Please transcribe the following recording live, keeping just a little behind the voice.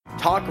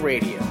Talk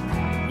radio,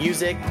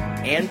 music,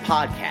 and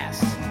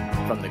podcasts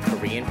from the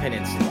Korean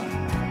Peninsula.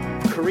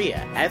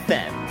 KoreaFM.net.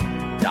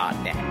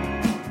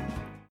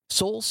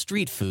 Seoul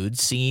street food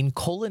seeing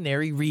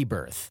culinary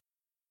rebirth.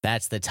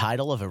 That's the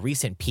title of a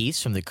recent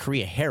piece from the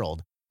Korea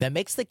Herald that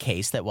makes the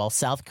case that while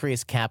South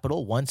Korea's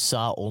capital once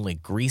saw only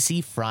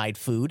greasy fried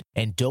food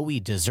and doughy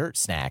dessert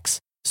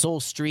snacks, Seoul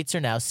streets are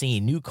now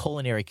seeing new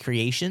culinary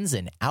creations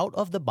and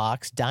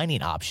out-of-the-box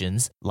dining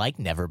options like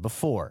never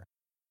before.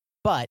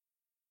 But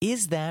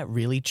is that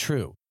really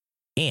true?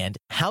 And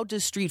how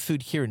does street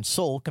food here in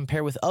Seoul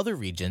compare with other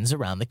regions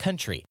around the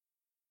country?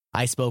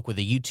 I spoke with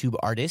a YouTube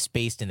artist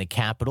based in the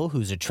capital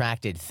who's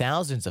attracted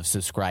thousands of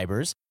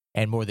subscribers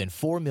and more than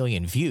 4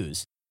 million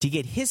views to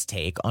get his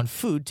take on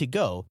food to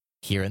go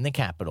here in the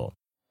capital.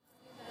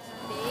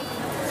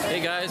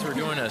 Hey guys, we're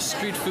doing a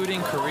street food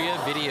in Korea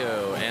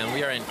video, and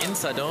we are in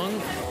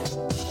Insadong.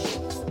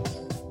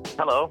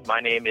 Hello, my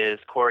name is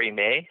Corey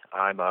May.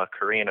 I'm a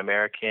Korean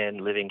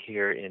American living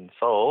here in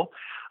Seoul,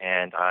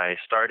 and I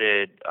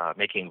started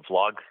making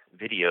vlog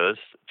videos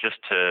just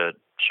to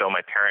show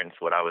my parents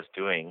what I was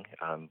doing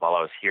while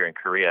I was here in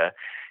Korea.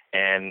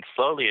 And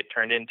slowly it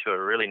turned into a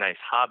really nice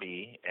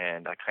hobby,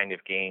 and I kind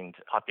of gained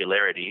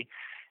popularity.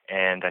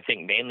 And I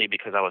think mainly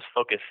because I was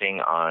focusing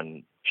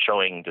on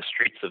showing the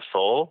streets of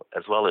Seoul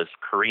as well as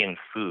Korean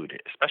food,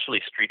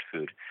 especially street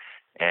food.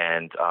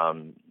 And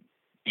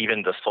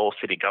even the Seoul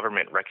city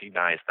government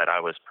recognized that I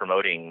was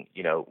promoting,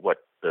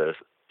 what the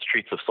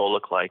streets of Seoul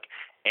look like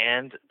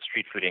and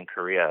street food in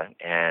Korea.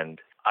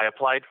 And I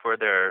applied for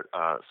their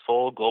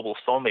Seoul Global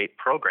Soulmate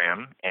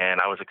program,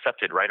 and I was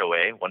accepted right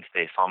away once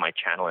they saw my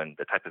channel and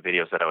the type of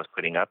videos that I was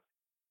putting up.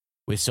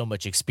 With so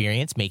much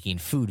experience making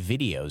food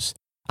videos,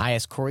 I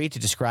asked Corey to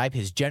describe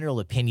his general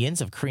opinions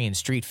of Korean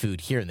street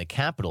food here in the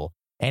capital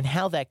and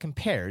how that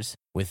compares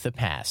with the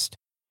past.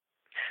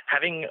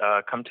 Having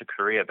come to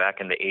Korea back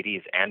in the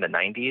 80s and the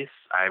 90s,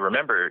 I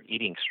remember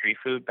eating street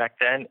food back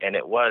then, and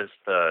it was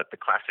the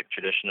classic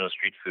traditional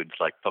street foods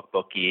like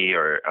tteokbokki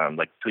or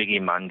like twigi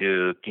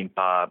mandu,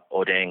 kimbap,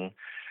 odeng,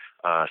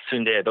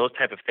 sundae, those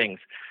type of things.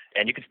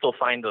 And you can still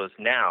find those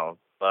now,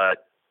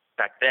 but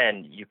back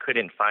then you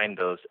couldn't find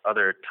those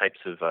other types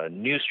of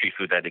new street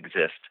food that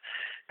exist.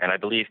 And I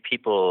believe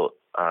people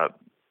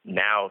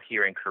now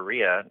here in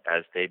Korea,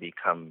 as they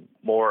become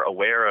more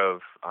aware of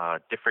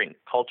different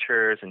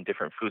cultures and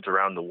different foods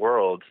around the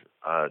world,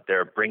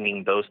 they're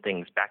bringing those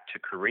things back to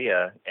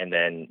Korea and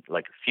then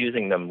like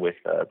fusing them with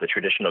the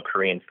traditional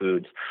Korean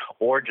foods,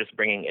 or just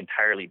bringing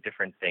entirely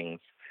different things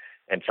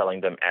and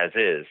selling them as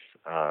is.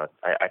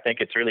 I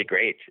think it's really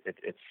great.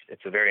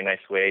 It's a very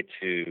nice way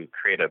to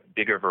create a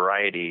bigger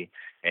variety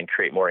and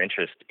create more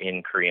interest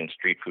in Korean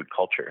street food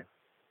culture.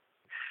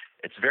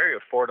 It's very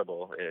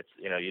affordable. It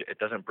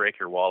doesn't break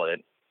your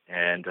wallet,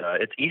 and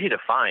it's easy to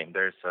find.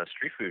 There's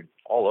street food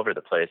all over the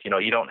place. You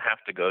don't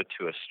have to go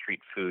to a street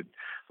food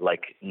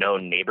like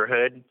known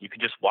neighborhood. You can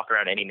just walk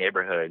around any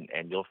neighborhood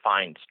and you'll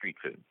find street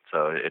food.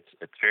 So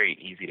it's very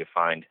easy to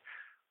find.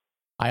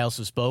 I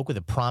also spoke with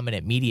a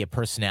prominent media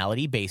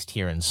personality based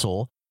here in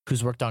Seoul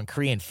who's worked on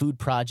Korean food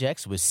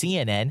projects with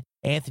CNN,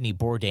 Anthony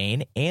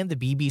Bourdain, and the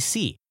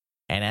BBC,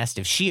 and asked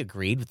if she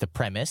agreed with the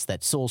premise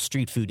that Seoul's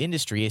street food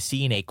industry is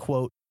seeing a,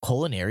 quote,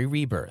 culinary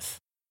rebirth.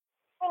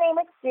 My name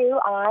is Sue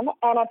An,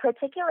 and I'm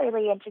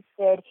particularly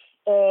interested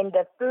in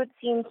the food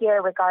scene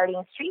here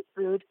regarding street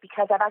food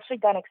because I've actually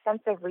done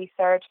extensive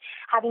research,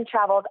 having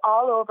traveled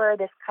all over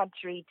this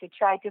country to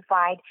try to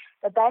find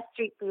the best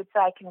street food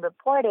so I can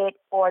report it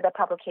for the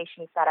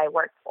publications that I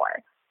work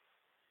for.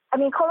 I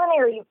mean,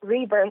 culinary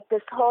rebirth,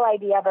 this whole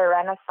idea of a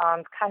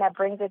renaissance kind of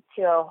brings it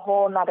to a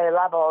whole nother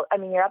level. I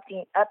mean, you're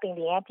upping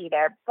the ante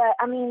there. But,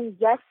 I mean,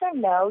 yes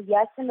and no.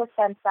 Yes, in the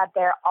sense that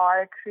there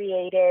are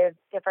creative,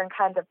 different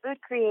kinds of food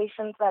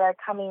creations that are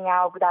coming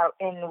out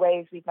in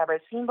ways we've never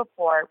seen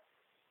before.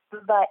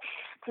 But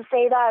to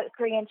say that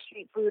Korean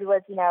street food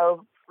was,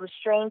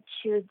 restrained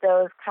to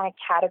those kind of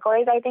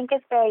categories, I think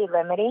is very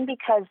limiting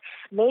because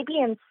maybe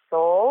in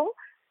Seoul,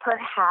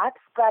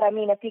 perhaps, but I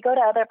mean, if you go to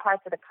other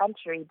parts of the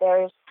country,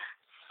 there's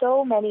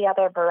so many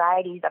other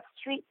varieties of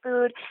street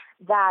food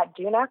that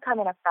do not come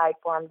in a fried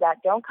form,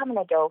 that don't come in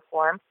a dough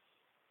form.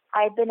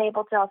 I've been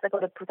able to also go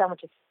to Busan,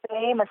 which is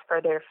famous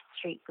for their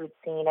street food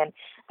scene, and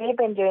they've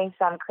been doing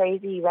some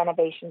crazy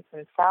renovations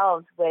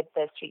themselves with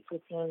the street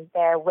food scene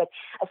there, with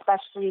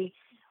especially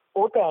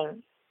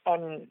odeng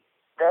and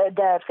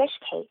the fish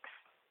cakes.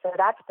 So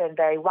that's been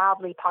very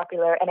wildly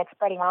popular, and it's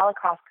spreading all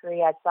across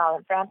Korea as well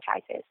in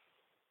franchises.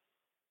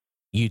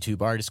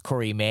 YouTube artist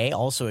Corey May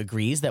also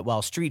agrees that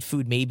while street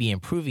food may be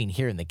improving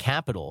here in the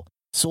capital,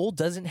 Seoul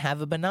doesn't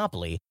have a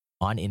monopoly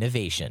on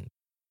innovation.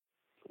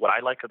 What I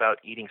like about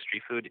eating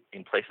street food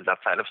in places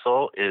outside of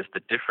Seoul is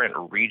the different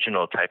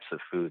regional types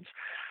of foods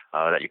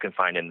that you can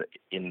find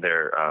in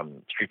their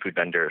street food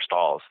vendor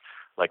stalls.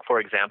 Like, for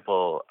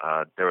example,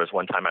 there was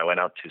one time I went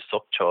out to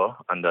Sokcho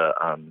on the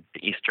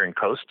eastern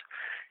coast,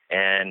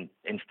 and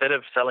instead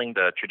of selling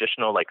the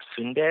traditional like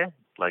sundae,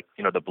 like,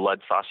 the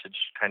blood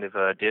sausage kind of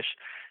a dish,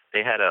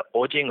 they had a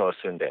ojingo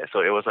sundae. So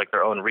it was like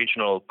their own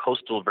regional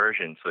coastal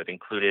version. So it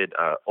included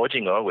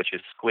ojingo, which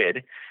is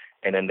squid,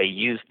 and then they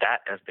used that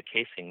as the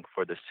casing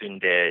for the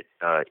sundae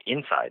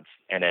insides.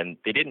 And then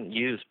they didn't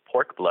use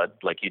pork blood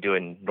like you do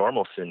in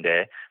normal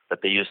sundae,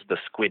 but they used the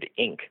squid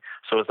ink.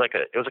 So it was like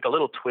a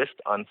little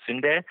twist on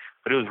sundae,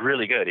 but it was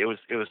really good. It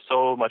was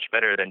so much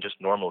better than just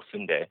normal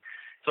sundae.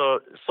 So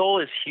Seoul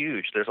is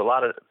huge. There's a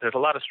lot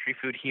of street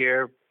food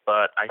here,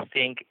 but I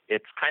think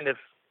it's kind of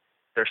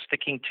they're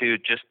sticking to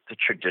just the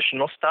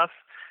traditional stuff,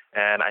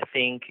 and I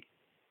think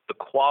the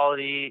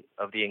quality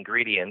of the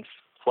ingredients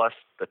plus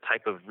the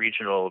type of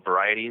regional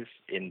varieties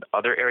in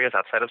other areas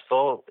outside of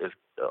Seoul is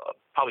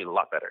probably a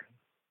lot better.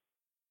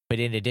 But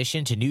in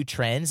addition to new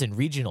trends and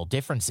regional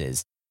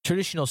differences,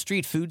 traditional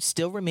street food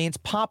still remains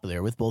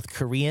popular with both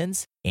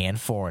Koreans and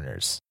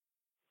foreigners.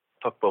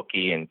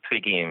 Tteokbokki and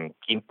twigim,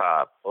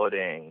 gimbap,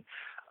 odeng,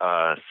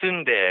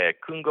 sundae,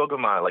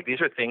 kungoguma, like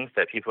these are things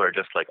that people are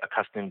just like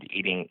accustomed to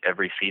eating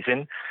every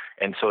season,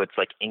 and so it's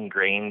like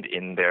ingrained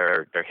in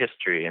their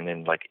history and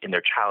in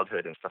their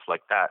childhood and stuff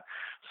like that.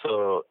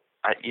 So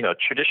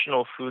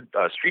traditional food,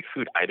 street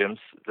food items,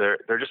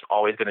 they're just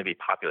always going to be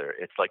popular.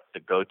 It's like the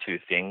go-to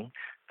thing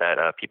that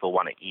people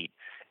want to eat.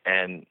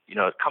 And,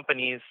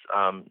 companies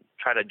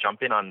try to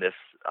jump in on this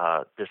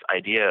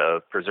idea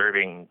of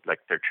preserving like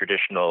their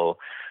traditional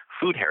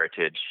food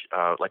heritage.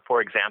 Like, for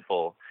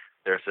example,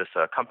 there's this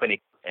company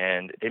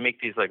and they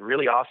make these like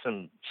really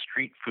awesome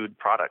street food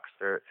products.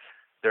 They're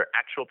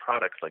actual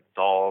products like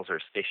dolls or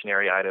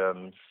stationery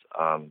items,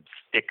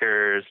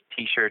 stickers,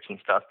 T-shirts and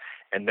stuff,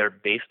 and they're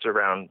based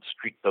around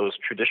those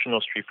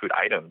traditional street food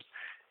items.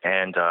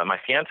 And my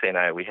fiance and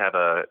I, we have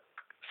a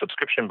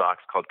subscription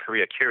box called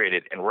Korea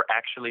Curated, and we're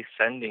actually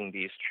sending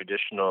these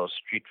traditional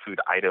street food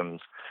items,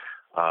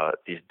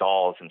 these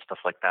dolls and stuff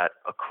like that,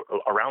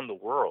 around the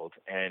world.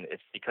 And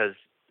it's because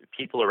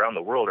people around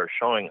the world are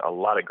showing a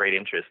lot of great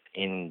interest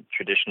in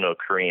traditional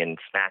Korean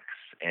snacks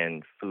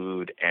and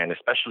food, and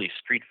especially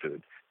street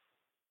food.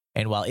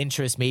 And while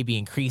interest may be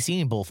increasing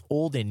in both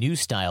old and new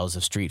styles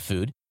of street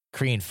food,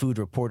 Korean food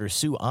reporter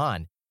Sue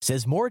An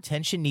says more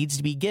attention needs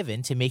to be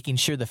given to making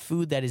sure the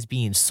food that is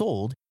being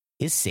sold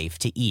is safe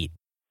to eat.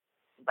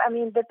 I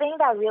mean, the thing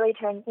that really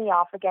turns me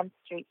off against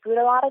street food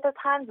a lot of the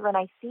times when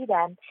I see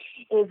them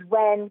is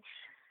when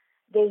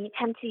they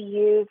tend to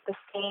use the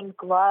same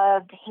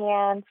gloved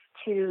hands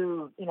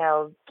to,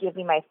 give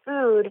me my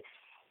food,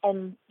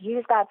 and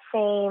use that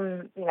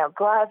same,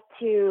 glove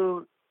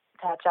to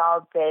touch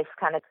all this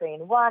kind of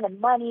Korean won and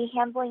money,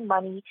 handling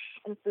money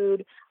and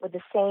food with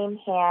the same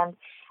hand.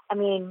 I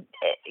mean,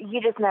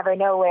 you just never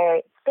know where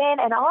it's been.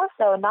 And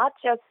also, not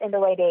just in the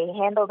way they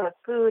handle the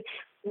food,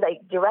 like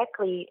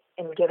directly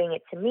in giving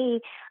it to me,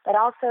 but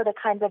also the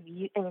kinds of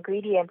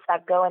ingredients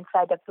that go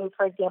inside the food.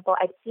 For example,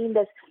 I've seen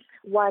this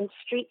one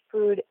street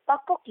food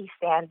tteokbokki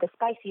stand, the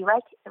spicy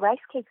rice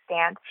cake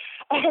stand,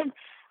 and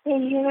they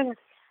use,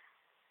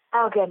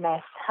 I don't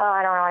want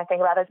to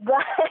think about this,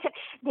 but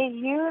they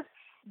use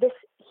this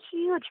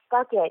huge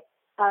bucket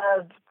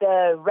of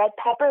the red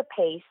pepper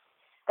paste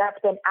that's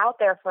been out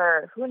there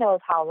for who knows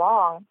how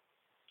long.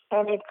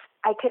 And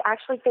I could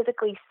actually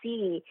physically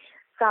see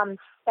some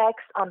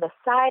specks on the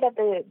side of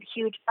the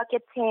huge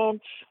bucket tin,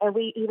 and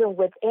we even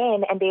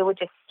within, and they would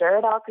just stir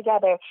it all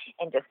together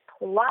and just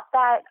plop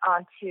that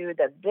onto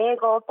the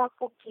big old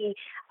tteokbokki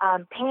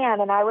pan.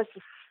 And I was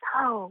just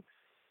so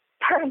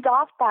turned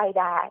off by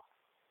that.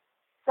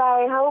 So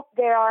I hope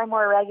there are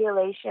more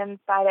regulations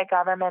by the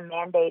government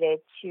mandated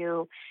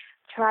to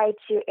try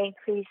to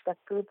increase the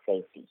food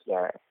safety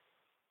here.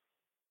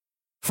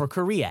 For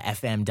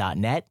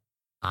KoreaFM.net,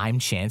 I'm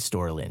Chance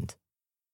Dorland.